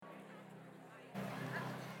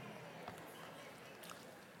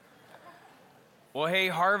Well, hey,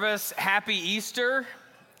 Harvest, happy Easter.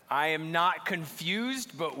 I am not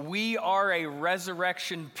confused, but we are a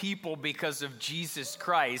resurrection people because of Jesus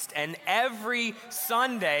Christ. And every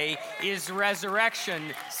Sunday is Resurrection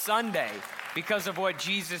Sunday because of what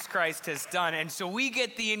Jesus Christ has done. And so we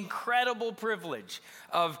get the incredible privilege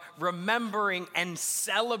of remembering and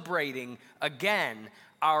celebrating again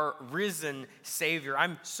our risen Savior.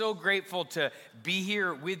 I'm so grateful to be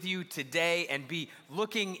here with you today and be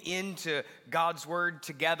looking into God's Word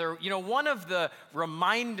together. You know, one of the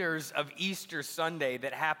reminders of Easter Sunday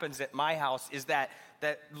that happens at my house is that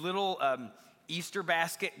little Easter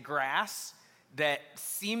basket grass that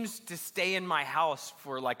seems to stay in my house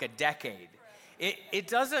for like a decade. It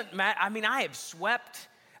doesn't matter. I mean, I have swept,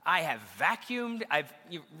 I have vacuumed, I've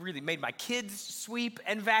really made my kids sweep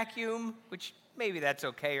and vacuum, which maybe that's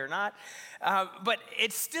okay or not. But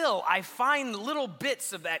it's still, I find little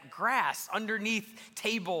bits of that grass underneath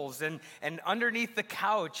tables and underneath the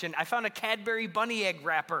couch. And I found a Cadbury bunny egg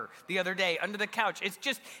wrapper the other day under the couch.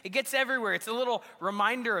 It gets everywhere. It's a little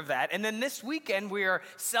reminder of that. And then this weekend, we are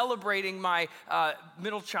celebrating my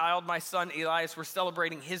middle child, my son Elias. We're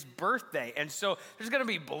celebrating his birthday. And so there's going to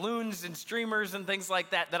be balloons and streamers and things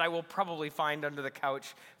like that I will probably find under the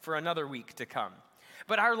couch for another week to come.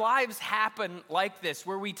 But our lives happen like this,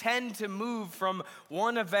 where we tend to move from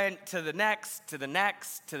one event to the next, to the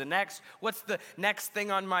next, to the next. What's the next thing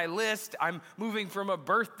on my list? I'm moving from a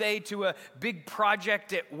birthday to a big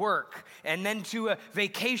project at work, and then to a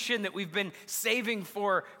vacation that we've been saving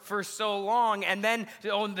for so long, and then,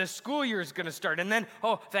 the school year is going to start, and then,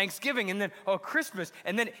 Thanksgiving, and then, Christmas,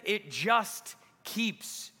 and then it just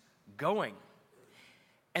keeps going.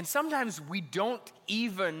 And sometimes we don't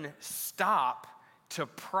even stop to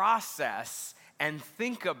process and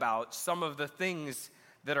think about some of the things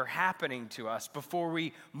that are happening to us before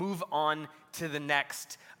we move on to the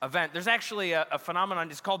next event. There's actually a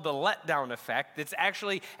phenomenon, it's called the letdown effect. It's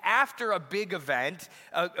actually after a big event,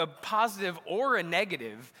 a positive or a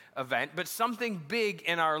negative event, but something big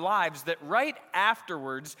in our lives that right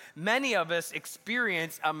afterwards, many of us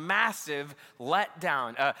experience a massive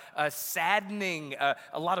letdown, a saddening,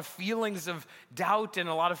 a lot of feelings of doubt and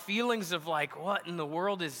a lot of feelings of like, what in the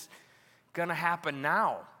world is gonna happen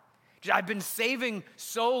now? I've been saving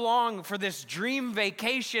so long for this dream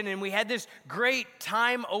vacation, and we had this great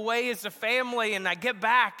time away as a family, and I get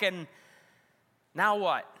back, and now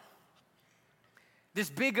what? This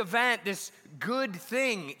big event, this good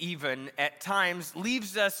thing even at times,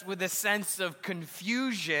 leaves us with a sense of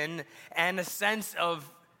confusion and a sense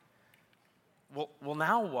of, well,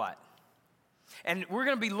 now what? And we're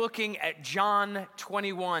going to be looking at John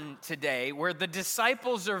 21 today, where the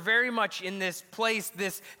disciples are very much in this place,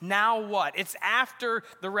 this now what? It's after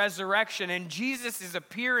the resurrection, and Jesus is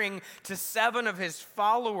appearing to 7 of his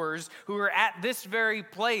followers who are at this very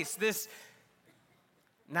place, this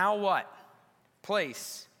now what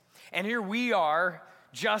place. And here we are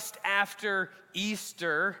just after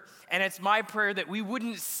Easter, and it's my prayer that we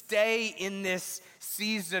wouldn't stay in this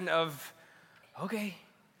season of, okay,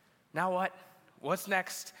 now what? What's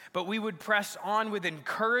next? But we would press on with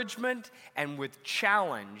encouragement and with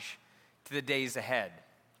challenge to the days ahead.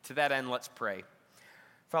 To that end, let's pray.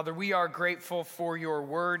 Father, we are grateful for your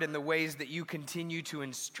word and the ways that you continue to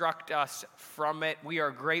instruct us from it. We are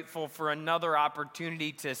grateful for another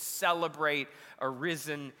opportunity to celebrate a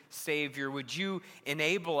risen Savior. Would you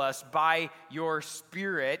enable us by your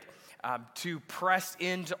Spirit to press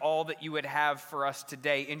into all that you would have for us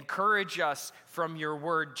today. Encourage us from your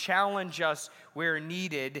word, challenge us where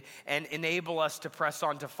needed, and enable us to press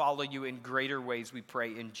on to follow you in greater ways, we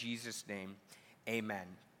pray in Jesus' name. Amen.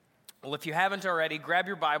 Well, if you haven't already, grab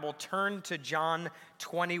your Bible, turn to John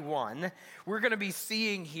 21. We're going to be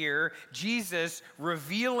seeing here Jesus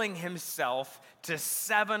revealing himself to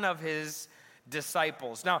 7 of his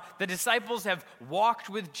disciples. Now, the disciples have walked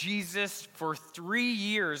with Jesus for 3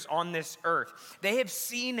 years on this earth. They have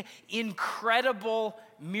seen incredible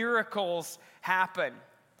miracles happen.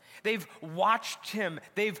 They've watched him.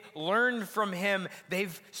 They've learned from him.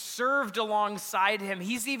 They've served alongside him.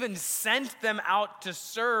 He's even sent them out to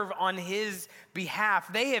serve on his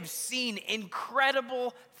behalf. They have seen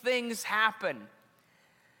incredible things happen.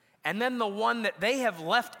 And then the one that they have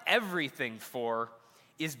left everything for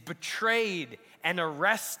is betrayed and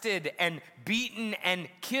arrested and beaten and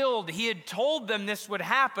killed. He had told them this would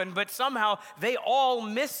happen, but somehow they all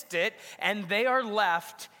missed it, and they are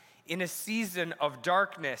left in a season of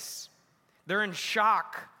darkness. They're in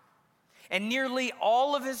shock. And nearly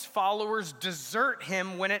all of his followers desert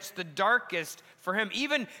him when it's the darkest for him.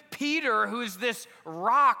 Even Peter, who's this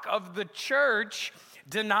rock of the church,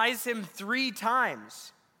 denies him 3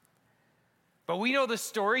 times. But we know the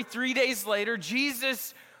story. 3 days later,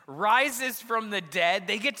 Jesus rises from the dead.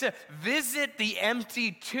 They get to visit the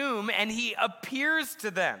empty tomb, and he appears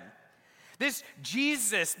to them. This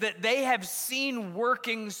Jesus that they have seen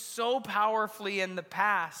working so powerfully in the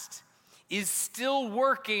past is still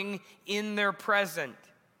working in their present.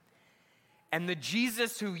 And the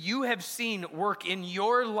Jesus who you have seen work in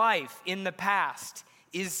your life in the past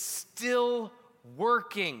is still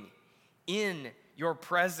working in your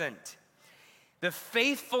present. The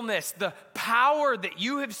faithfulness, the power that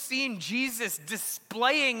you have seen Jesus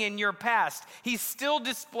displaying in your past, he still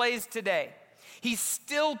displays today. He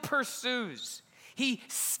still pursues. He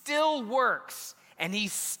still works, and he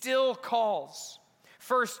still calls.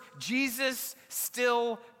 First, Jesus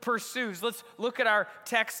still pursues. Let's look at our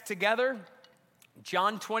text together.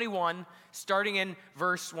 John 21, starting in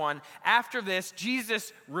verse 1. After this,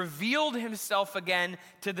 Jesus revealed himself again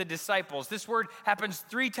to the disciples. This word happens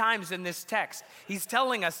 3 times in this text. He's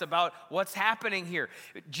telling us about what's happening here.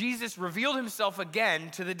 Jesus revealed himself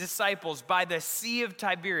again to the disciples by the Sea of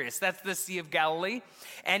Tiberias. That's the Sea of Galilee.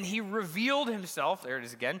 And he revealed himself, there it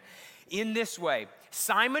is again, in this way.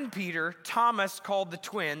 Simon Peter, Thomas called the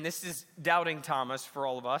twin, this is doubting Thomas for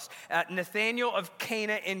all of us, Nathanael of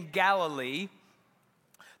Cana in Galilee,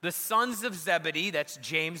 the sons of Zebedee, that's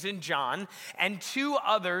James and John, and 2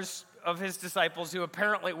 others of his disciples who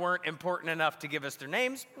apparently weren't important enough to give us their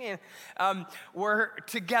names, were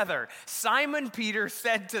together. Simon Peter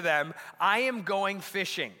said to them, "I am going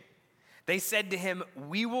fishing." They said to him,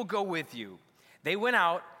 "We will go with you." They went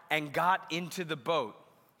out and got into the boat.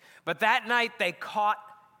 But that night they caught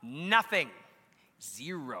nothing.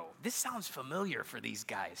 0. This sounds familiar for these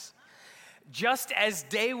guys. Just as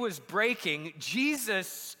day was breaking, Jesus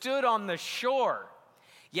stood on the shore,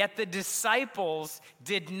 yet the disciples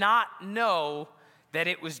did not know that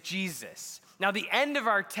it was Jesus. Now, the end of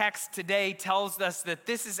our text today tells us that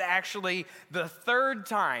this is actually the 3rd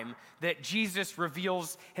time that Jesus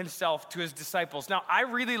reveals himself to his disciples. Now, I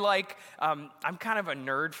really like, I'm kind of a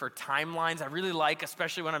nerd for timelines. I really like,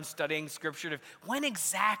 especially when I'm studying scripture, when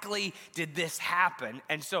exactly did this happen?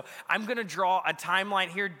 And so I'm going to draw a timeline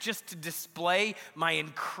here just to display my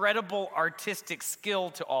incredible artistic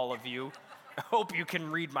skill to all of you. I hope you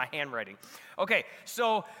can read my handwriting. Okay,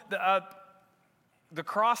 so the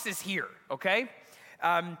cross is here, okay?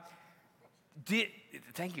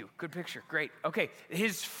 Thank you, good picture, great. Okay,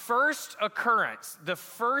 his first occurrence, the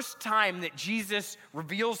first time that Jesus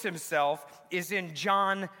reveals himself is in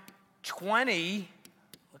John 20.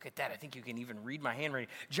 Look at that, I think you can even read my handwriting.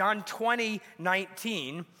 John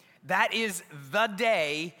 20:19, that is the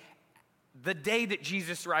day that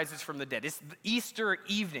Jesus rises from the dead. It's the Easter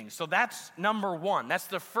evening. So that's number 1. That's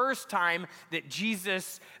the first time that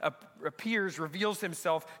Jesus appears, reveals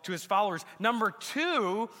himself to his followers. Number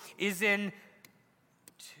 2 is in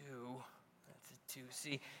 2. That's a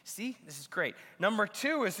 2. See, this is great. Number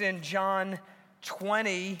 2 is in John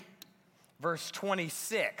 20, verse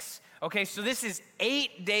 26. Okay, so this is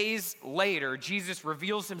 8 days later. Jesus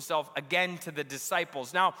reveals himself again to the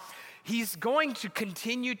disciples. Now, he's going to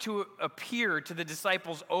continue to appear to the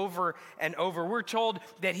disciples over and over. We're told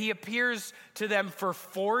that he appears to them for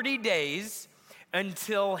 40 days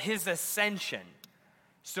until his ascension.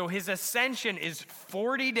 So his ascension is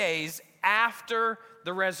 40 days after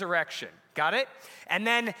the resurrection. Got it? And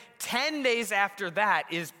then 10 days after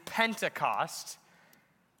that is Pentecost.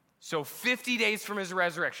 So 50 days from his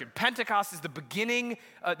resurrection. Pentecost is the beginning.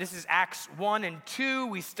 This is Acts 1 and 2.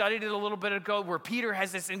 We studied it a little bit ago where Peter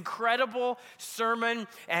has this incredible sermon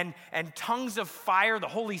and tongues of fire. The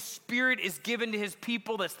Holy Spirit is given to his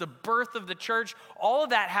people. That's the birth of the church. All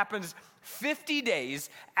of that happens 50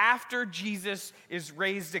 days after Jesus is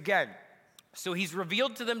raised again. So he's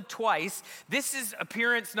revealed to them twice. This is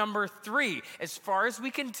appearance number 3. As far as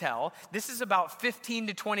we can tell, this is about 15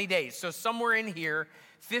 to 20 days. So somewhere in here,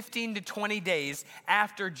 15 to 20 days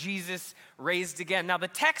after Jesus raised again. Now, the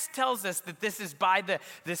text tells us that this is by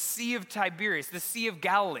the Sea of Tiberias, the Sea of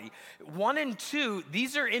Galilee. 1 and 2,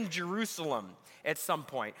 these are in Jerusalem at some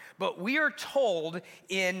point. But we are told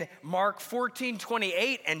in Mark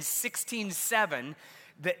 14:28 and 16:7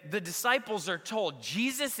 that the disciples are told,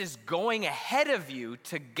 Jesus is going ahead of you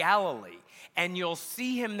to Galilee, and you'll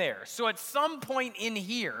see him there. So at some point in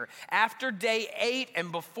here, after day 8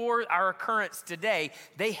 and before our occurrence today,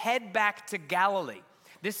 they head back to Galilee.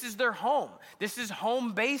 This is their home. This is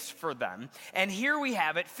home base for them. And here we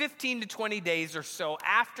have it, 15 to 20 days or so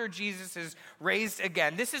after Jesus is raised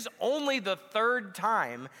again. This is only the 3rd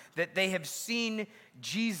time that they have seen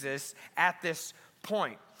Jesus at this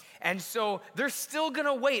point. And so they're still going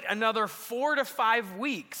to wait another 4 to 5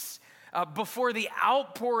 weeks before the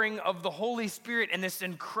outpouring of the Holy Spirit, and this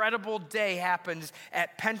incredible day happens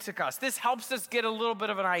at Pentecost. This helps us get a little bit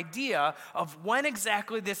of an idea of when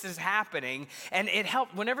exactly this is happening, and it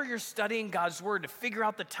helps whenever you're studying God's Word to figure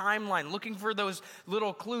out the timeline, looking for those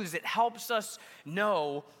little clues. It helps us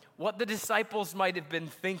know what the disciples might have been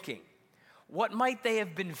thinking. What might they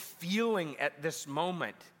have been feeling at this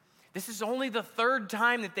moment? This is only the third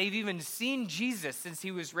time that they've even seen Jesus since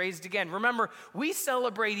he was raised again. Remember, we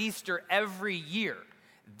celebrate Easter every year.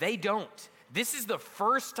 They don't. This is the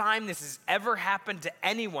first time this has ever happened to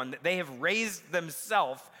anyone, that they have raised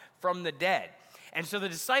themselves from the dead. And so the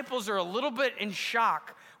disciples are a little bit in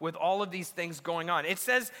shock with all of these things going on. It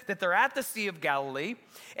says that they're at the Sea of Galilee,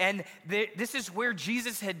 and this is where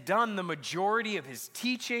Jesus had done the majority of his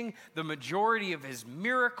teaching, the majority of his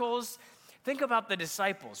miracles. Think about the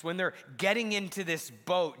disciples when they're getting into this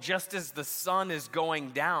boat just as the sun is going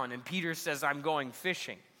down, and Peter says, I'm going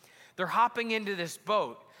fishing. They're hopping into this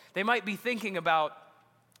boat. They might be thinking about,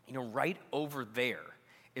 right over there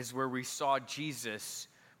is where we saw Jesus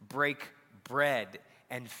break bread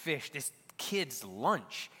and fish, this kid's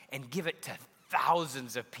lunch, and give it to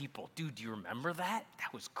thousands of people. Dude, do you remember that?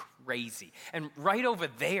 That was crazy. And right over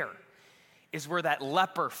there is where that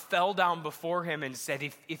leper fell down before him and said,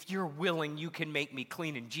 if you're willing, you can make me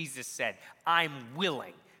clean. And Jesus said, I'm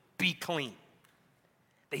willing, be clean.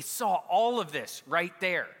 They saw all of this right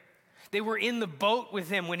there. They were in the boat with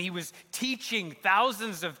him when he was teaching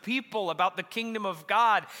thousands of people about the kingdom of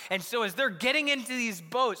God. And so as they're getting into these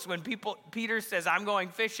boats, when Peter says, I'm going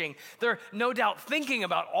fishing, they're no doubt thinking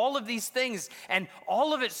about all of these things, and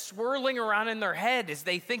all of it swirling around in their head as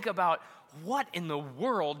they think about, what in the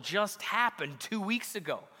world just happened 2 weeks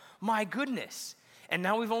ago? My goodness. And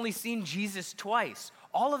now we've only seen Jesus twice.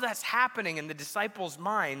 All of that's happening in the disciples'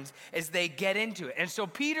 minds as they get into it. And so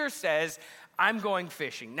Peter says, I'm going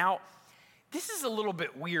fishing. Now, this is a little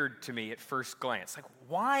bit weird to me at first glance. Like,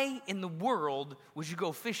 why in the world would you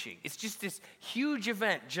go fishing? It's just this huge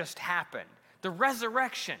event just happened. The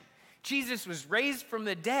resurrection. Jesus was raised from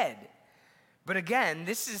the dead. But again,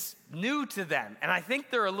 this is new to them, and I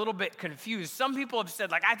think they're a little bit confused. Some people have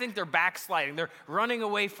said, I think they're backsliding. They're running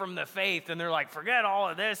away from the faith, and they're like, forget all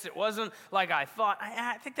of this. It wasn't like I thought.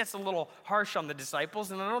 I think that's a little harsh on the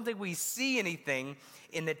disciples, and I don't think we see anything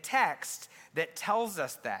in the text that tells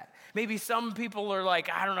us that. Maybe some people are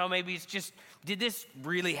like, I don't know, maybe it's just, did this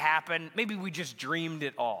really happen? Maybe we just dreamed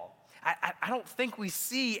it all. I don't think we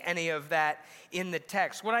see any of that in the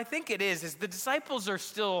text. What I think it is the disciples are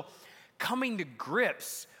still coming to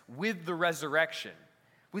grips with the resurrection,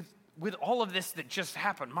 with all of this that just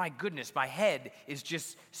happened. My goodness, my head is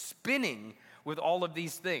just spinning with all of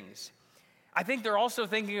these things. I think they're also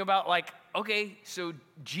thinking about okay, so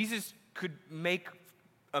Jesus could make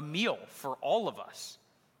a meal for all of us,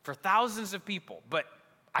 for thousands of people, but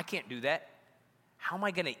I can't do that. How am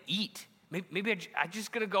I going to eat? Maybe I'm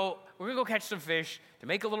just going to go, we're going to go catch some fish to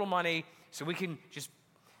make a little money so we can just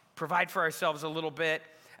provide for ourselves a little bit.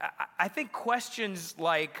 I think questions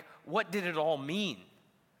like, what did it all mean?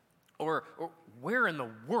 Or where in the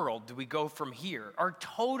world do we go from here? Are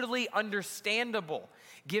totally understandable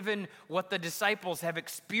given what the disciples have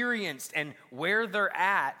experienced and where they're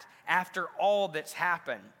at after all that's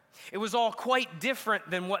happened. It was all quite different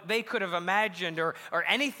than what they could have imagined or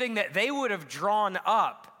anything that they would have drawn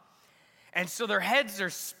up. And so their heads are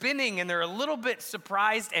spinning, and they're a little bit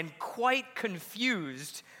surprised and quite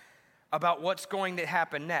confused about what's going to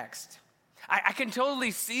happen next. I can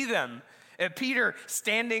totally see them. Peter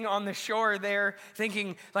standing on the shore there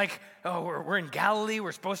thinking oh, we're in Galilee.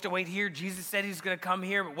 We're supposed to wait here. Jesus said he's going to come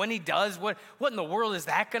here. But when he does, what in the world is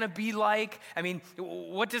that going to be like? I mean,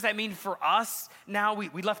 what does that mean for us now?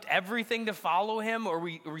 We left everything to follow him, or are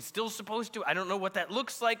we still supposed to? I don't know what that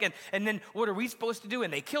looks like. And then what are we supposed to do?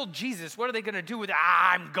 And they killed Jesus. What are they going to do with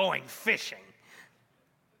I'm going fishing?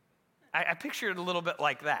 I picture it a little bit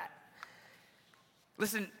like that.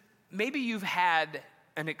 Listen, maybe you've had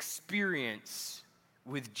an experience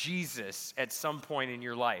with Jesus at some point in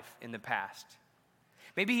your life in the past.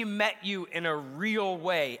 Maybe he met you in a real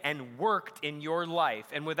way and worked in your life,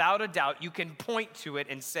 and without a doubt, you can point to it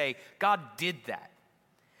and say, God did that.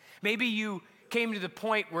 Maybe you came to the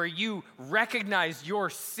point where you recognized your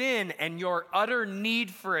sin and your utter need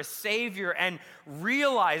for a Savior and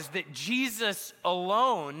realized that Jesus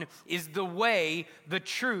alone is the way, the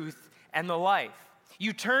truth, and the life.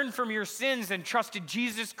 You turned from your sins and trusted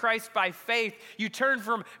Jesus Christ by faith. You turned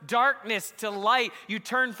from darkness to light. You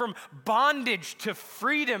turned from bondage to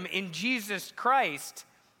freedom in Jesus Christ.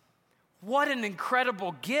 What an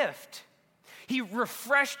incredible gift. He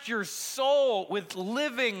refreshed your soul with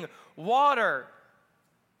living water.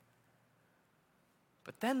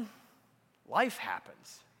 But then life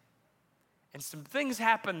happens. And some things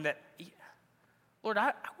happen that, Lord,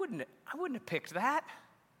 I wouldn't have picked that.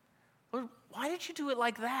 Lord, why did you do it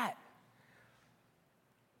like that?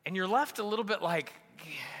 And you're left a little bit like,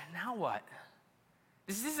 now what?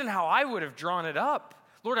 This isn't how I would have drawn it up.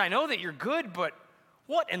 Lord, I know that you're good, but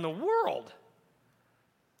what in the world?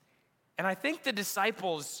 And I think the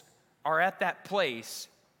disciples are at that place,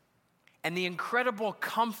 and the incredible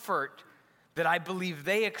comfort that I believe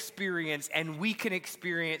they experience and we can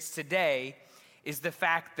experience today is the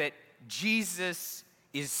fact that Jesus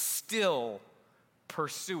is still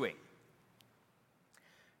pursuing.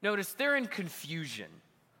 Notice they're in confusion.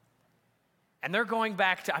 And they're going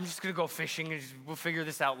back to, I'm just going to go fishing and we'll figure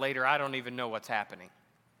this out later. I don't even know what's happening.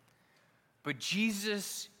 But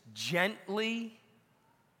Jesus gently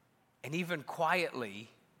and even quietly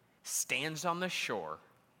stands on the shore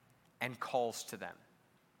and calls to them.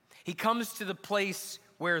 He comes to the place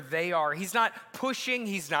where they are. He's not pushing.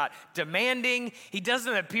 He's not demanding. He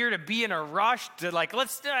doesn't appear to be in a rush to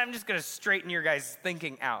I'm just going to straighten your guys'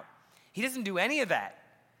 thinking out. He doesn't do any of that.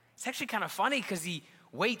 It's actually kind of funny because he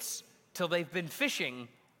waits till they've been fishing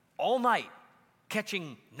all night,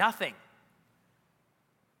 catching nothing.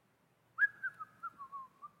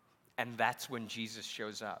 And that's when Jesus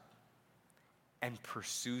shows up and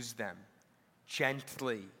pursues them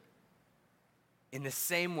gently in the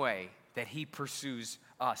same way that he pursues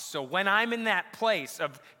us. So when I'm in that place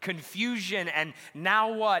of confusion and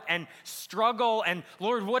now what and struggle and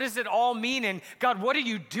Lord, what does it all mean? And God, what are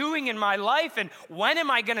you doing in my life? And when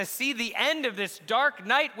am I going to see the end of this dark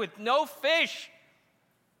night with no fish?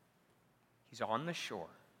 He's on the shore,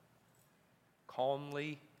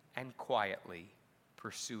 calmly and quietly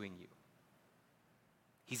pursuing you.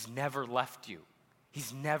 He's never left you.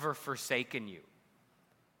 He's never forsaken you.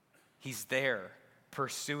 He's there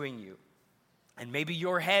pursuing you. And maybe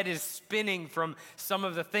your head is spinning from some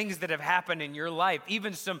of the things that have happened in your life,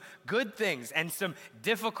 even some good things and some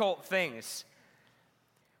difficult things.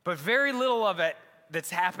 But very little of it that's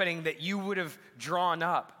happening that you would have drawn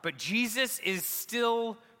up. But Jesus is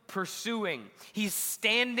still pursuing. He's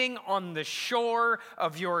standing on the shore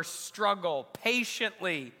of your struggle,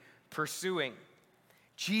 patiently pursuing.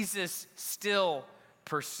 Jesus still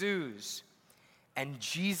pursues, and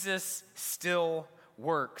Jesus still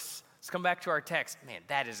works. Let's come back to our text. Man,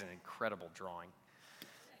 that is an incredible drawing.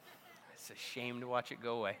 It's a shame to watch it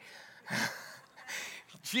go away.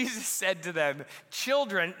 Jesus said to them,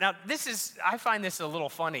 children, now I find this a little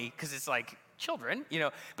funny because it's like, children,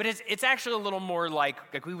 but it's actually a little more like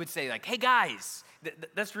we would say hey guys,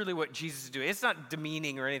 that's really what Jesus is doing. It's not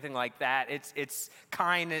demeaning or anything like that. It's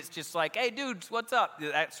kind. It's just like, hey dudes, what's up?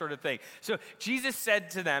 That sort of thing. So Jesus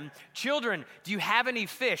said to them, children, do you have any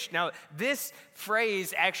fish? Now this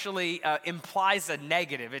phrase actually implies a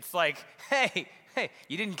negative. It's like, hey,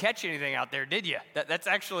 you didn't catch anything out there, did you? That's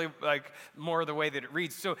actually like more of the way that it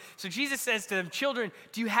reads. So Jesus says to them, children,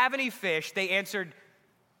 do you have any fish? They answered,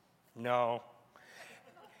 no.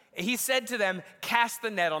 He said to them, cast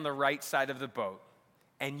the net on the right side of the boat,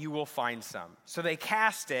 and you will find some. So they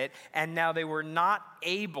cast it, and now they were not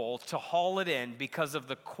able to haul it in because of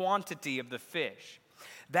the quantity of the fish.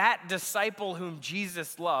 That disciple whom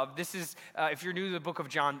Jesus loved, this is, if you're new to the book of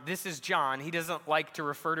John, this is John. He doesn't like to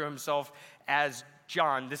refer to himself as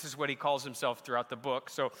John. This is what he calls himself throughout the book.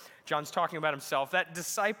 So John's talking about himself. That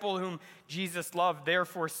disciple whom Jesus loved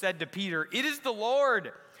therefore said to Peter, it is the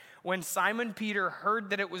Lord. When Simon Peter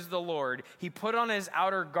heard that it was the Lord, he put on his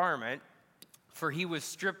outer garment, for he was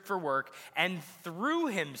stripped for work, and threw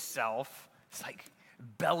himself, it's like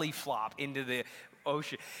belly flop into the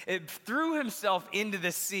ocean. It threw himself into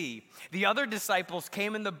the sea. The other disciples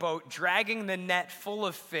came in the boat, dragging the net full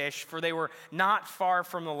of fish, for they were not far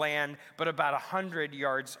from the land, but about 100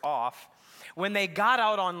 yards off. When they got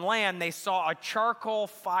out on land, they saw a charcoal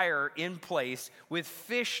fire in place with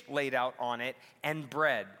fish laid out on it and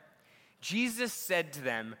bread. Jesus said to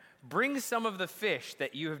them, bring some of the fish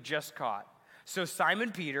that you have just caught. So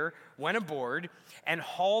Simon Peter went aboard and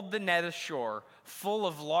hauled the net ashore full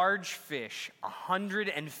of large fish,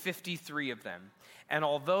 153 of them. And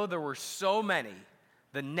although there were so many,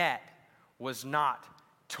 the net was not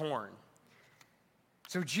torn.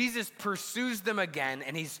 So Jesus pursues them again,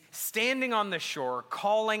 and he's standing on the shore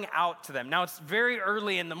calling out to them. Now it's very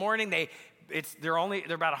early in the morning. They they're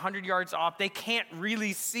about 100 yards off. They can't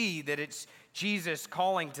really see that it's Jesus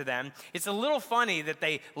calling to them. It's a little funny that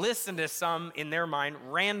they listen to some, in their mind,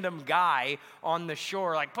 random guy on the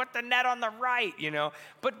shore, like, put the net on the right,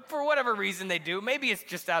 But for whatever reason they do. Maybe it's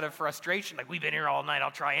just out of frustration, like, we've been here all night,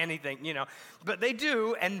 I'll try anything, But they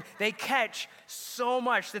do, and they catch so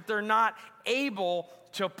much that they're not able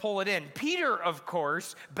to pull it in. Peter, of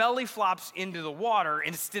course, belly flops into the water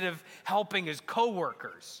instead of helping his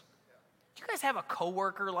coworkers. Do you guys have a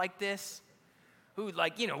coworker like this? Who,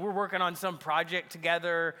 we're working on some project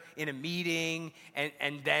together in a meeting,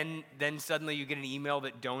 and then suddenly you get an email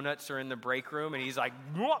that donuts are in the break room, and he's like,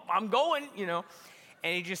 I'm going, and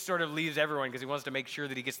he just sort of leaves everyone because he wants to make sure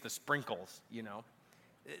that he gets the sprinkles,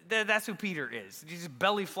 That's who Peter is. He just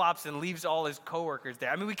belly flops and leaves all his coworkers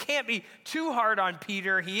there. I mean, we can't be too hard on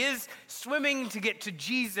Peter. He is swimming to get to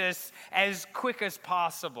Jesus as quick as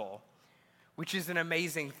possible, which is an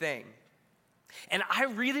amazing thing. And I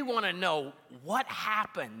really want to know what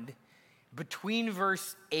happened between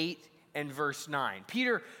verse 8 and verse 9.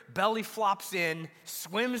 Peter belly flops in,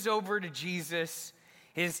 swims over to Jesus.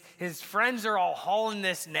 His friends are all hauling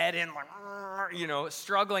this net in,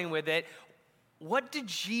 struggling with it. What did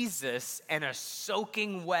Jesus and a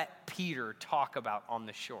soaking wet Peter talk about on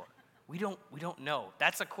the shore? We don't know.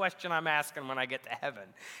 That's a question I'm asking when I get to heaven,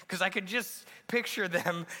 because I could just picture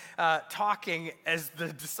them talking as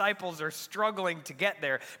the disciples are struggling to get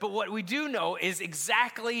there. But what we do know is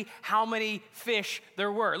exactly how many fish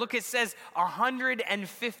there were. Look, it says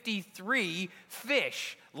 153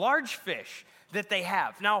 fish, large fish that they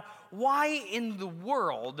have. Now, why in the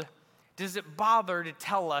world does it bother to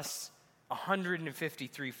tell us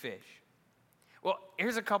 153 fish? Well,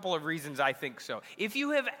 here's a couple of reasons I think so. If you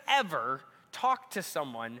have ever talked to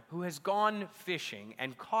someone who has gone fishing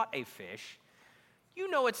and caught a fish, you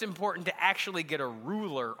know it's important to actually get a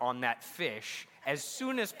ruler on that fish as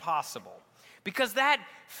soon as possible, because that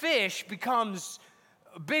fish becomes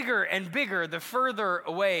bigger and bigger the further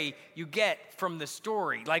away you get from the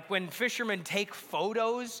story. Like when fishermen take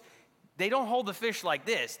photos, they don't hold the fish like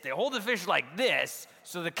this. They hold the fish like this,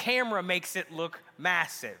 so the camera makes it look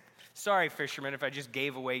massive. Sorry, fishermen, if I just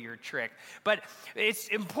gave away your trick. But it's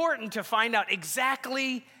important to find out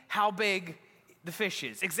exactly how big the fish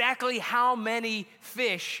is, exactly how many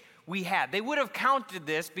fish we have. They would have counted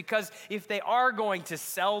this, because if they are going to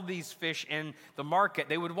sell these fish in the market,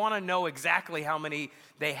 they would want to know exactly how many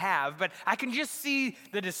they have. But I can just see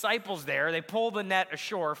the disciples there. They pull the net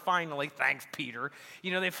ashore finally. Thanks, Peter.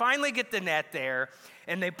 They finally get the net there,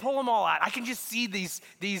 and they pull them all out. I can just see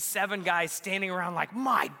these 7 guys standing around like,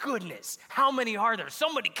 my goodness, how many are there?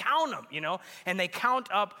 Somebody count them, And they count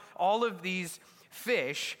up all of these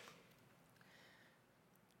fish.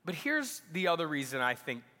 But here's the other reason I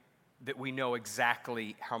think that we know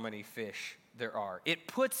exactly how many fish there are. It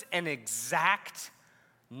puts an exact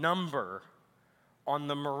number on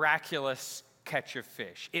the miraculous catch of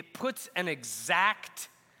fish. It puts an exact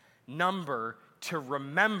number to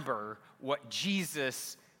remember what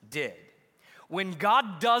Jesus did. When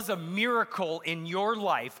God does a miracle in your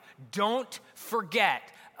life, don't forget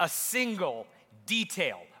a single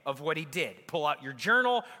detail of what he did. Pull out your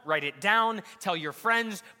journal, write it down, tell your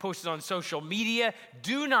friends, post it on social media.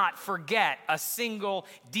 Do not forget a single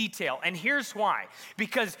detail. And here's why.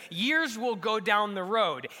 Because years will go down the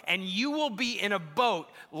road, and you will be in a boat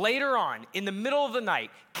later on in the middle of the night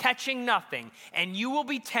catching nothing, and you will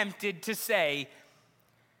be tempted to say,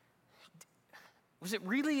 was it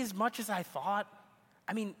really as much as I thought?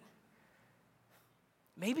 I mean,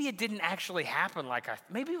 maybe it didn't actually happen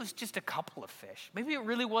maybe it was just a couple of fish. Maybe it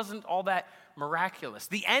really wasn't all that miraculous.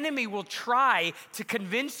 The enemy will try to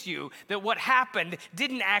convince you that what happened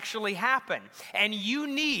didn't actually happen. And you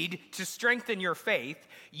need to strengthen your faith.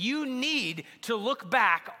 You need to look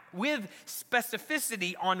back with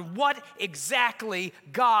specificity on what exactly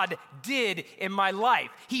God did in my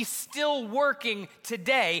life. He's still working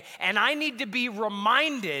today, and I need to be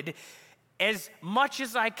reminded as much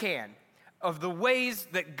as I can of the ways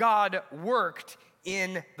that God worked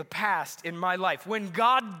in the past in my life. When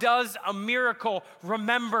God does a miracle,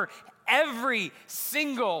 remember every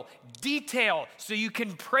single detail so you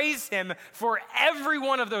can praise him for every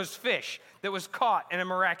one of those fish that was caught in a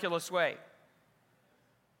miraculous way.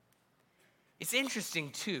 It's interesting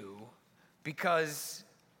too, because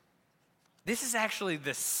this is actually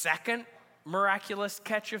the second miraculous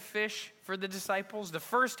catch of fish for the disciples. The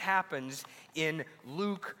first happens in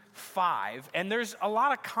Luke 5, and there's a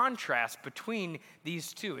lot of contrast between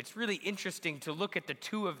these two. It's really interesting to look at the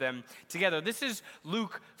two of them together. This is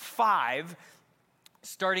Luke 5,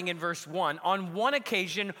 starting in verse 1. On one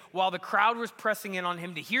occasion, while the crowd was pressing in on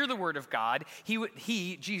him to hear the word of God,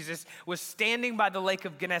 he, Jesus, was standing by the lake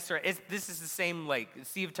of Gennesaret. This is the same lake, the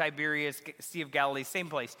Sea of Tiberias, Sea of Galilee, same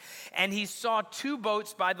place. And he saw two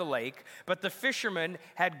boats by the lake, but the fishermen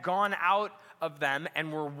had gone out of them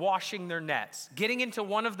and were washing their nets. Getting into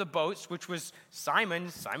one of the boats, which was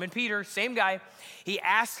Simon Peter, same guy, he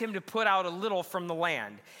asked him to put out a little from the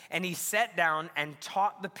land. And he sat down and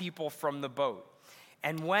taught the people from the boat.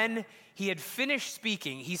 And when he had finished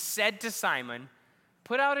speaking, he said to Simon,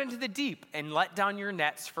 "Put out into the deep and let down your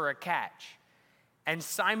nets for a catch." And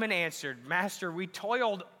Simon answered, "Master, we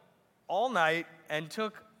toiled all night and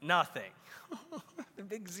took nothing." The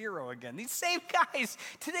big zero again. These same guys,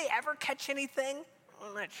 did they ever catch anything?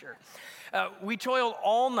 I'm not sure. "We toiled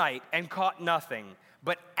all night and caught nothing,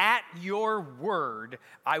 but at your word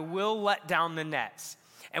I will let down the nets."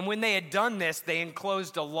 And when they had done this, they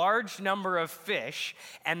enclosed a large number of fish,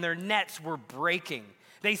 and their nets were breaking.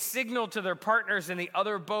 They signaled to their partners in the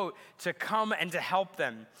other boat to come and to help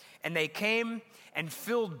them. And they came and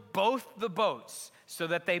filled both the boats so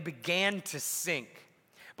that they began to sink.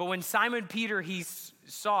 But when Simon Peter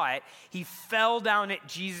saw it, he fell down at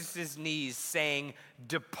Jesus' knees, saying,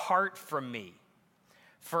 "Depart from me,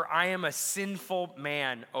 for I am a sinful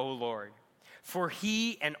man, O Lord." For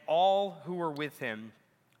he and all who were with him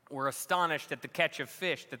were astonished at the catch of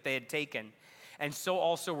fish that they had taken. And so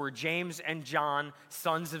also were James and John,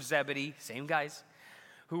 sons of Zebedee, same guys,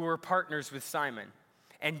 who were partners with Simon.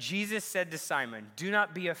 And Jesus said to Simon, "Do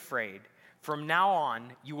not be afraid. From now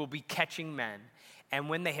on, you will be catching men." And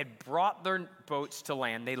when they had brought their boats to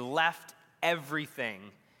land, they left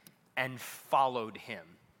everything and followed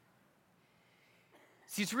him.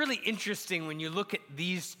 See, it's really interesting when you look at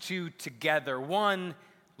these two together. One,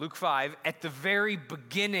 Luke 5, at the very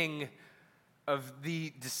beginning of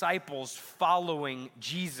the disciples following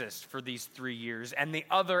Jesus for these 3 years, and the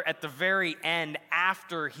other at the very end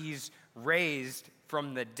after he's raised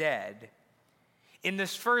from the dead. In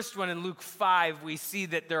this first one, in Luke 5, we see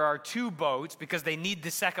that there are two boats because they need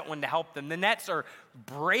the second one to help them. The nets are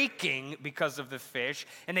breaking because of the fish,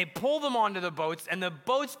 and they pull them onto the boats, and the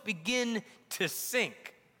boats begin to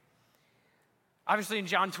sink. Obviously, in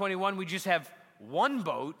John 21, we just have one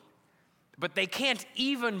boat, but they can't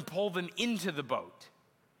even pull them into the boat.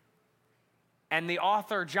 And the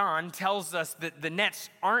author, John, tells us that the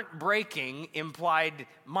nets aren't breaking, implied,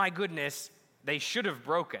 my goodness, they should have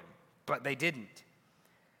broken, but they didn't.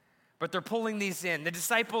 But they're pulling these in. The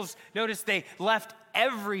disciples, notice they left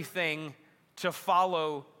everything to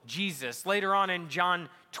follow Jesus. Later on in John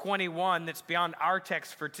 21, that's beyond our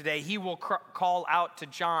text for today, he will call out to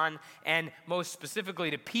John and most specifically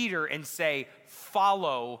to Peter and say,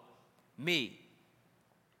 "Follow me."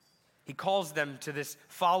 He calls them to this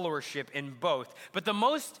followership in both. But the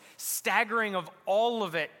most staggering of all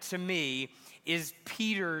of it to me is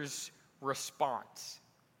Peter's response.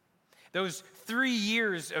 Those 3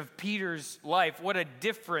 years of Peter's life, what a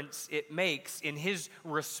difference it makes in his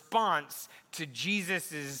response to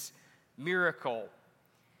Jesus' miracle.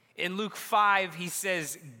 In Luke 5, he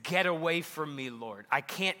says, "Get away from me, Lord. I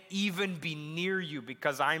can't even be near you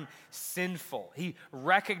because I'm sinful." He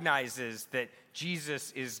recognizes that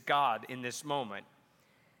Jesus is God in this moment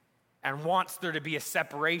and wants there to be a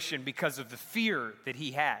separation because of the fear that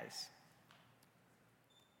he has.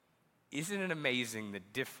 Isn't it amazing the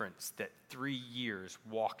difference that 3 years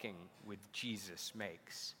walking with Jesus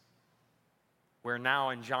makes? Where now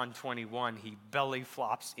in John 21, he belly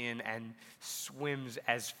flops in and swims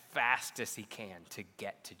as fast as he can to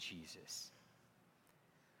get to Jesus.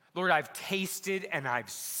 Lord, I've tasted and I've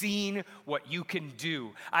seen what you can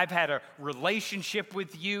do. I've had a relationship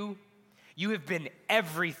with you. You have been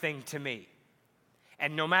everything to me.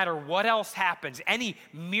 And no matter what else happens, any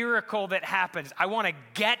miracle that happens, I want to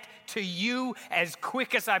get to you as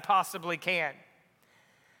quick as I possibly can.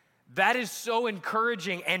 That is so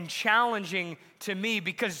encouraging and challenging to me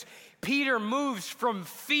because Peter moves from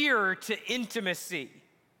fear to intimacy.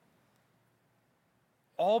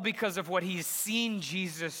 All because of what he's seen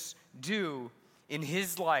Jesus do in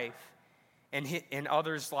his life and in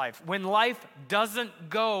others' life. When life doesn't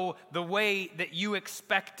go the way that you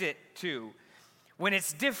expect it to, when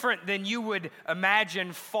it's different than you would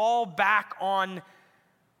imagine, fall back on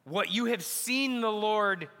what you have seen the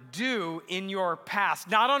Lord do in your past,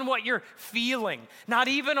 not on what you're feeling, not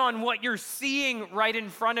even on what you're seeing right in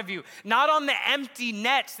front of you, not on the empty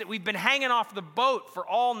nets that we've been hanging off the boat for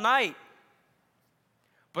all night,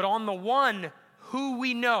 but on the one who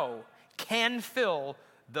we know can fill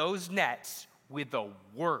those nets with a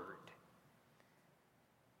word.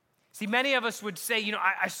 See, many of us would say,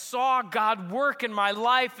 I saw God work in my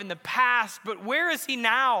life in the past, but where is he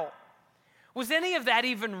now? Was any of that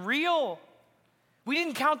even real? We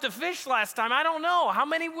didn't count the fish last time. I don't know. How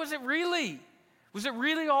many was it really? Was it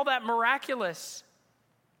really all that miraculous?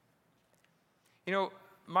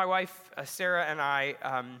 My wife, Sarah, and I,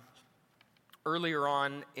 earlier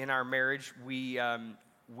on in our marriage, we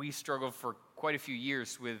struggled for quite a few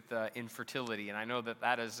years with infertility. And I know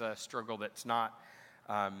that is a struggle that's not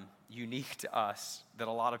unique to us, that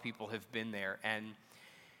a lot of people have been there. And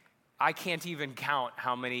I can't even count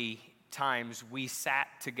how many times we sat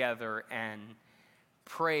together and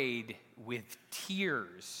prayed with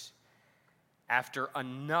tears after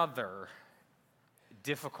another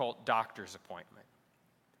difficult doctor's appointment.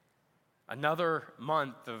 Another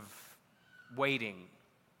month of waiting.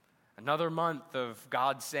 Another month of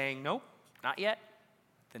God saying, nope, not yet.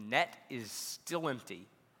 The net is still empty.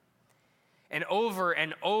 And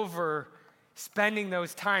over, spending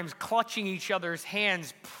those times clutching each other's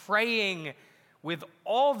hands, praying with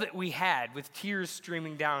all that we had, with tears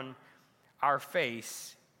streaming down our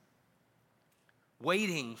face,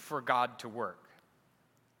 waiting for God to work.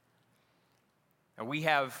 And we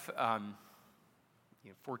have,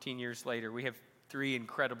 14 years later, we have 3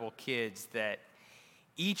 incredible kids that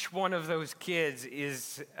each one of those kids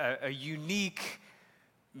is a unique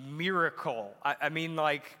miracle. I mean,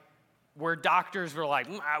 like, where doctors were like,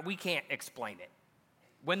 we can't explain it.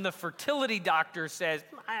 When the fertility doctor says,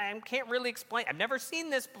 I can't really explain, I've never seen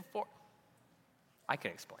this before, I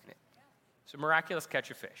can explain it. It's a miraculous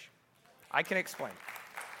catch of fish. I can explain it.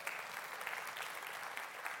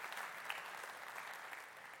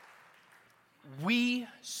 We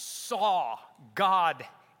saw God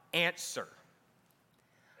answer.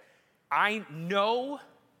 I know,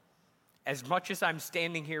 as much as I'm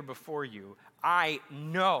standing here before you, I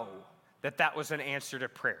know that was an answer to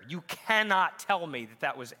prayer. You cannot tell me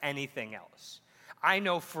that was anything else. I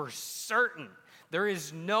know for certain there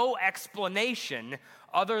is no explanation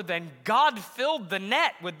other than God filled the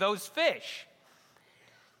net with those fish.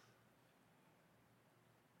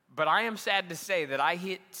 But I am sad to say that I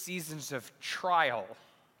hit seasons of trial.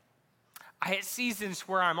 I hit seasons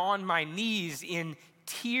where I'm on my knees in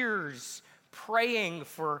tears, praying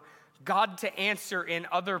for God to answer in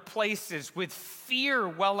other places, with fear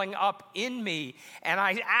welling up in me. And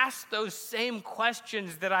I ask those same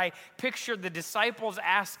questions that I pictured the disciples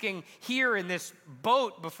asking here in this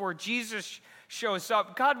boat before Jesus shows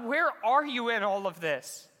up. God, where are you in all of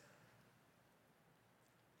this?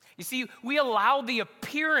 You see, we allow the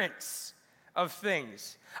appearance of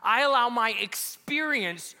things. I allow my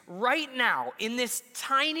experience right now in this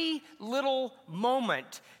tiny little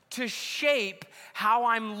moment to shape how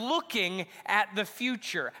I'm looking at the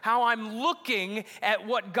future, how I'm looking at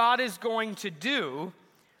what God is going to do.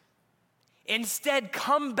 Instead,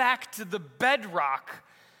 come back to the bedrock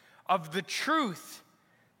of the truth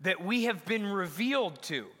that we have been revealed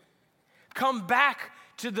to. Come back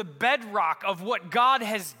to the bedrock of what God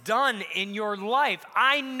has done in your life.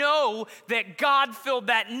 I know that God filled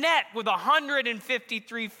that net with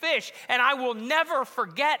 153 fish, and I will never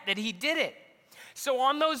forget that he did it. So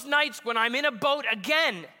on those nights when I'm in a boat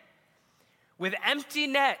again with empty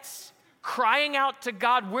nets, crying out to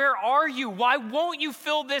God, where are you? Why won't you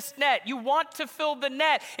fill this net? You want to fill the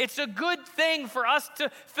net. It's a good thing for us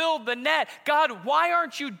to fill the net. God, why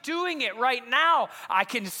aren't you doing it right now? I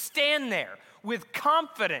can stand there with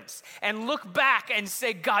confidence and look back and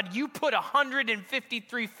say, God, you put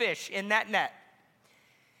 153 fish in that net.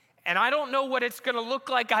 And I don't know what it's going to look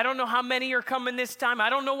like. I don't know how many are coming this time.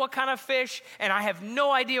 I don't know what kind of fish, and I have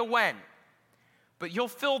no idea when. But you'll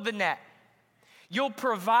fill the net. You'll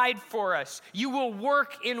provide for us. You will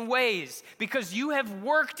work in ways because you have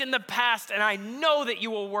worked in the past, and I know that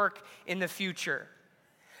you will work in the future.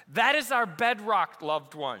 That is our bedrock,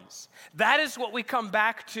 loved ones. That is what we come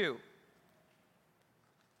back to.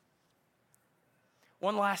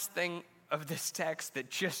 One last thing of this text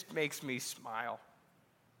that just makes me smile.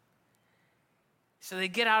 So they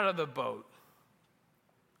get out of the boat,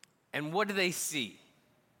 and what do they see?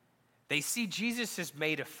 They see Jesus has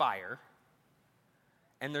made a fire,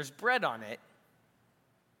 and there's bread on it,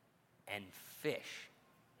 and fish.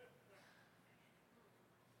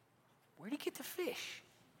 Where'd he get the fish?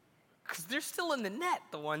 Because they're still in the net,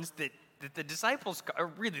 the ones that the disciples,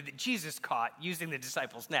 or really that Jesus caught using the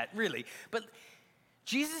disciples' net, really. But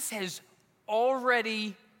Jesus has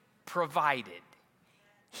already provided.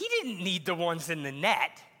 He didn't need the ones in the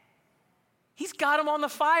net. He's got them on the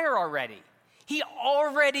fire already. He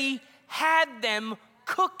already had them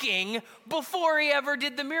cooking before he ever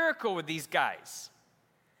did the miracle with these guys.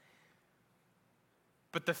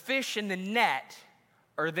 But the fish in the net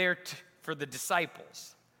are there for the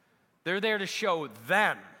disciples. They're there to show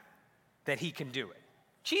them that he can do it.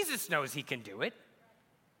 Jesus knows he can do it.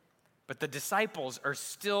 But the disciples are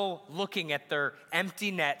still looking at their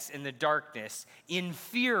empty nets in the darkness in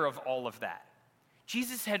fear of all of that.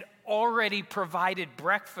 Jesus had already provided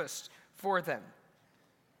breakfast for them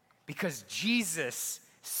because Jesus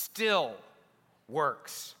still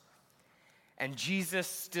works and Jesus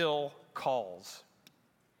still calls.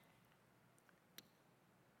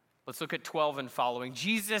 Let's look at 12 and following.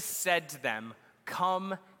 Jesus said to them,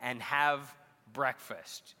 "Come and have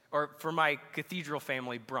breakfast." Or for my cathedral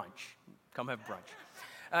family, brunch. Come have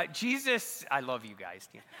brunch. I love you guys.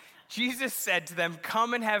 Jesus said to them,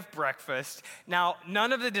 "Come and have breakfast." Now,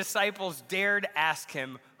 none of the disciples dared ask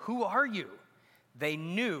him, "Who are you?" They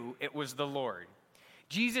knew it was the Lord.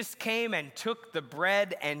 Jesus came and took the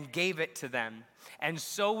bread and gave it to them, and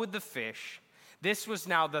so with the fish. This was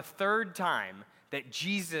now the third time that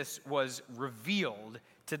Jesus was revealed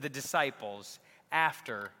to the disciples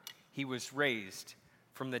after he was raised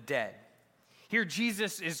from the dead. Here,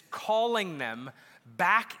 Jesus is calling them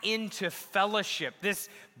back into fellowship. This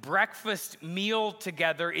breakfast meal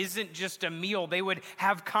together isn't just a meal. They would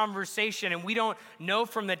have conversation, and we don't know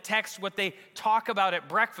from the text what they talk about at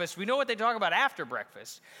breakfast. We know what they talk about after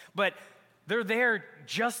breakfast, but they're there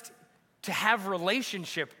just to have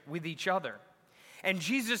relationship with each other. And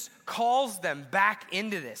Jesus calls them back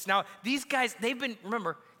into this. Now, these guys, they've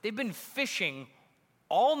been fishing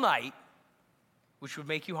all night, which would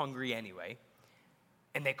make you hungry anyway,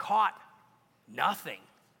 and they caught nothing.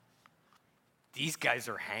 These guys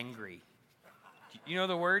are hangry. You know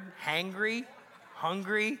the word? Hangry,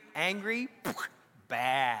 hungry, angry?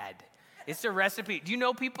 Bad. It's a recipe. Do you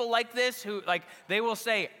know people like this who, they will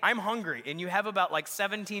say, "I'm hungry," and you have about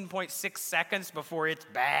 17.6 seconds before it's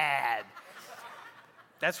bad.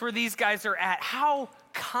 That's where these guys are at. How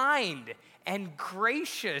kind and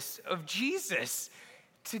gracious of Jesus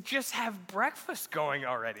to just have breakfast going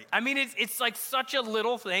already. I mean, it's like such a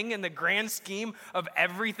little thing in the grand scheme of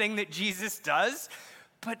everything that Jesus does,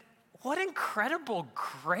 but what incredible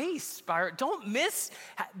grace. Don't miss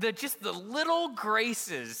just the little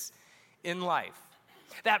graces in life.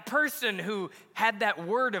 That person who had that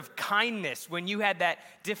word of kindness when you had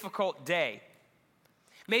that difficult day.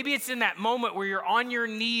 Maybe it's in that moment where you're on your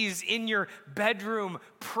knees in your bedroom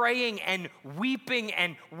praying and weeping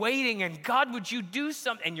and waiting, and God, would you do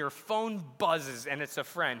something? And your phone buzzes and it's a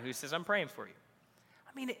friend who says, "I'm praying for you."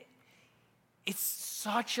 I mean, it's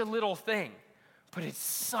such a little thing, but it's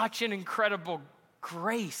such an incredible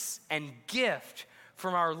grace and gift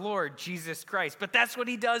from our Lord Jesus Christ. But that's what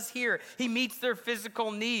he does here. He meets their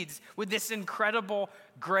physical needs with this incredible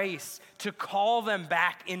grace to call them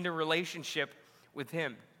back into relationship with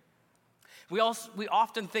him. We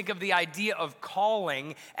often think of the idea of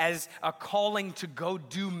calling as a calling to go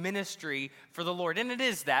do ministry for the Lord, and it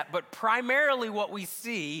is that, but primarily what we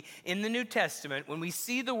see in the New Testament, when we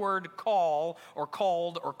see the word call or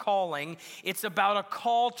called or calling, it's about a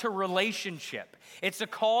call to relationship. It's a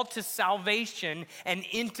call to salvation and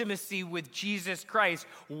intimacy with Jesus Christ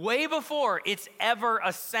way before it's ever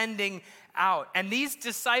ascending out. And these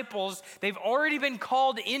disciples, they've already been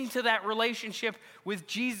called into that relationship with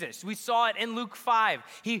Jesus. We saw it in Luke 5.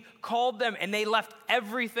 He called them and they left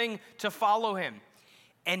everything to follow him.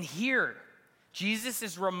 And here, Jesus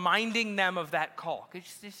is reminding them of that call.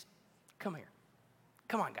 Just come here.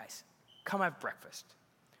 Come on, guys. Come have breakfast.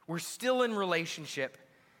 We're still in relationship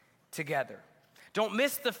together. Don't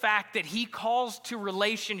miss the fact that he calls to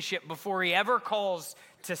relationship before he ever calls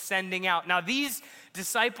to sending out. Now, these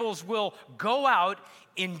disciples will go out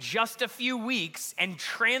in just a few weeks and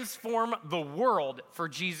transform the world for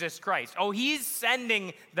Jesus Christ. Oh, he's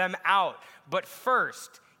sending them out. But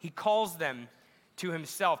first, he calls them to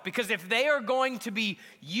himself. Because if they are going to be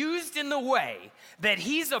used in the way that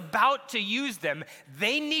he's about to use them,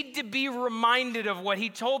 they need to be reminded of what he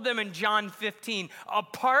told them in John 15.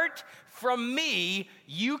 Apart from me,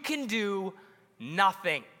 you can do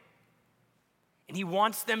nothing. And he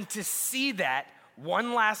wants them to see that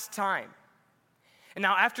one last time. And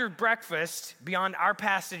now after breakfast, beyond our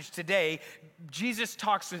passage today, Jesus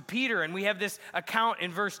talks with Peter, and we have this account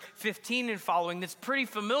in verse 15 and following that's pretty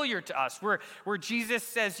familiar to us, where Jesus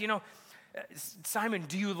says, Simon,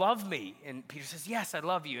 do you love me? And Peter says, yes, I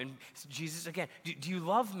love you. And Jesus again, do you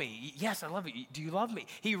love me? Yes, I love you. Do you love me?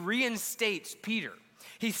 He reinstates Peter.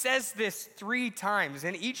 He says this 3 times,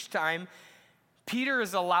 and each time Peter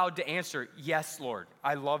is allowed to answer, yes, Lord,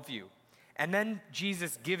 I love you. And then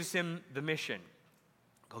Jesus gives him the mission.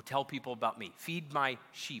 Go tell people about me. Feed my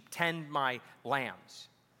sheep. Tend my lambs.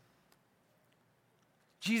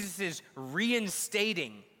 Jesus is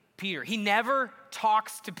reinstating Peter. He never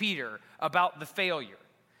talks to Peter about the failure.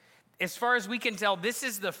 As far as we can tell, this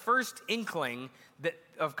is the first inkling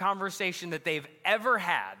of conversation that they've ever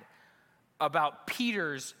had about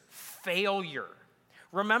Peter's failure.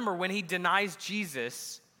 Remember, when he denies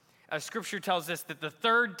Jesus, Scripture tells us that the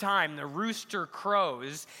third time the rooster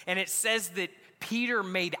crows, and it says that Peter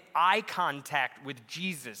made eye contact with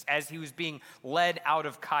Jesus as he was being led out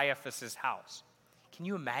of Caiaphas' house. Can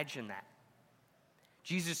you imagine that?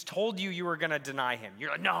 Jesus told you were going to deny him. You're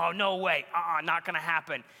like, no way, not going to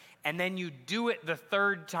happen. And then you do it the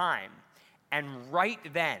third time, and right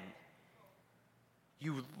then,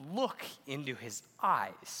 you look into his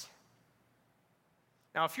eyes.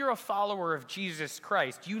 Now, if you're a follower of Jesus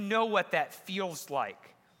Christ, you know what that feels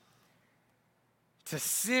like. To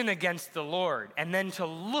sin against the Lord and then to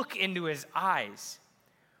look into his eyes.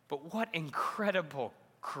 But what incredible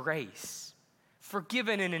grace.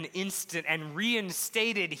 Forgiven in an instant and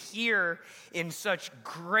reinstated here in such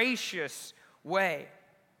gracious way.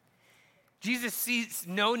 Jesus sees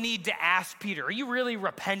no need to ask Peter, are you really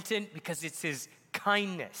repentant? Because it's his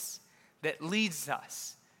kindness that leads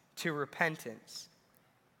us to repentance.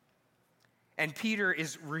 And Peter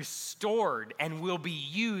is restored and will be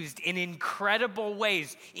used in incredible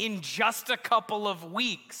ways in just a couple of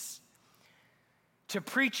weeks to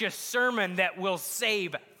preach a sermon that will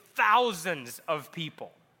save thousands of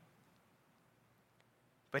people.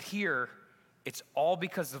 But here, it's all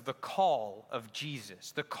because of the call of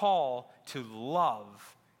Jesus, the call to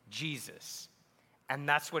love Jesus. And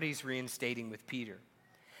that's what he's reinstating with Peter.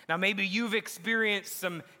 Now, maybe you've experienced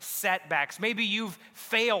some setbacks. Maybe you've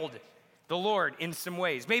failed the Lord in some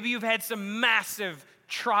ways. Maybe you've had some massive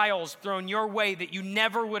trials thrown your way that you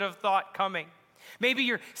never would have thought coming. Maybe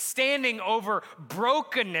you're standing over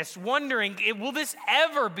brokenness, wondering, will this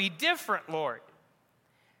ever be different, Lord?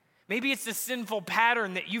 Maybe it's a sinful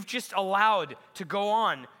pattern that you've just allowed to go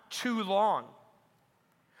on too long.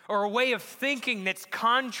 Or a way of thinking that's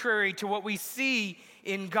contrary to what we see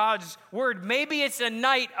in God's word. Maybe it's a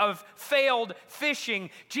night of failed fishing.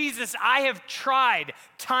 Jesus, I have tried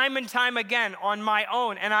time and time again on my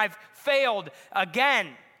own, and I've failed again.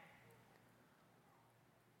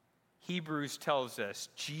 Hebrews tells us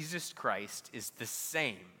Jesus Christ is the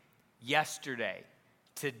same yesterday,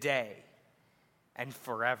 today, and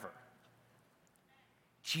forever.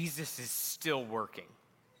 Jesus is still working.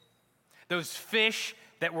 Those fish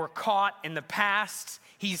that were caught in the past,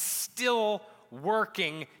 he's still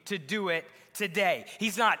working to do it today.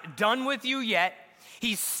 He's not done with you yet.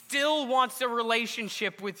 He still wants a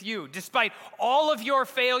relationship with you. Despite all of your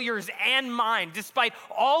failures and mine, despite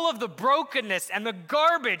all of the brokenness and the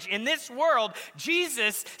garbage in this world,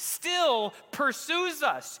 Jesus still pursues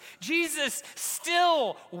us. Jesus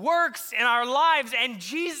still works in our lives, and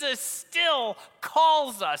Jesus still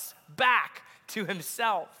calls us back to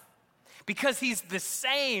himself. Because he's the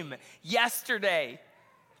same yesterday,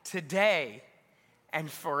 today, and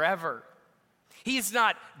forever. He's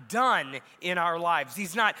not done in our lives.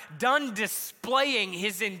 He's not done displaying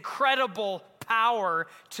his incredible power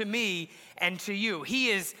to me and to you. He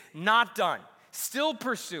is not done. Still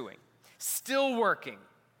pursuing, still working,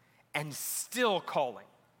 and still calling.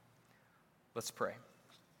 Let's pray.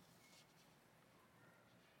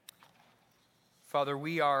 Father,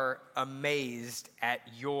 we are amazed at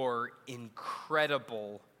your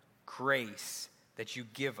incredible grace that you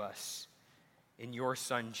give us in your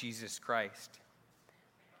Son, Jesus Christ.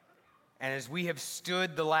 And as we have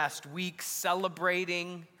stood the last week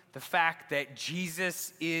celebrating the fact that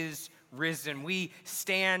Jesus is risen, we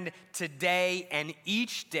stand today and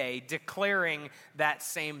each day declaring that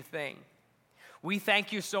same thing. We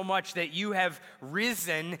thank you so much that you have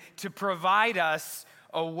risen to provide us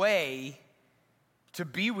a way to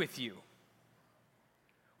be with you.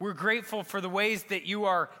 We're grateful for the ways that you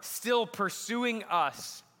are still pursuing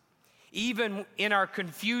us, even in our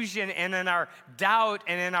confusion and in our doubt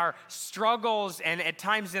and in our struggles and at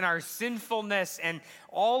times in our sinfulness and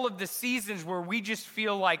all of the seasons where we just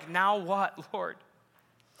feel like, now what, Lord?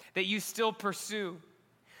 That you still pursue.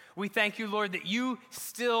 We thank you, Lord, that you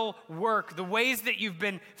still work. The ways that you've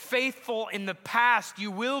been faithful in the past,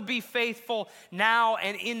 you will be faithful now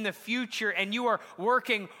and in the future, and you are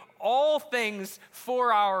working all things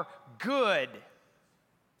for our good.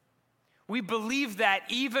 We believe that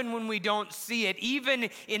even when we don't see it, even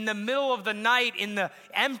in the middle of the night in the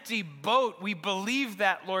empty boat, we believe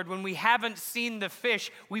that, Lord. When we haven't seen the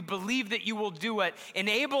fish, we believe that you will do it.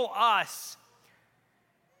 Enable us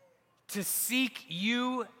to seek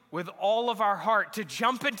you with all of our heart, to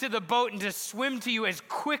jump into the boat and to swim to you as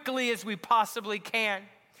quickly as we possibly can.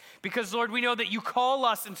 Because, Lord, we know that you call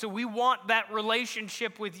us, and so we want that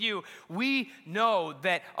relationship with you. We know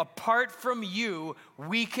that apart from you,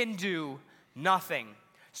 we can do nothing.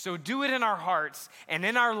 So do it in our hearts and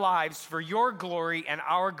in our lives for your glory and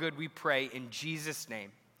our good, we pray in Jesus'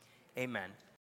 name. Amen.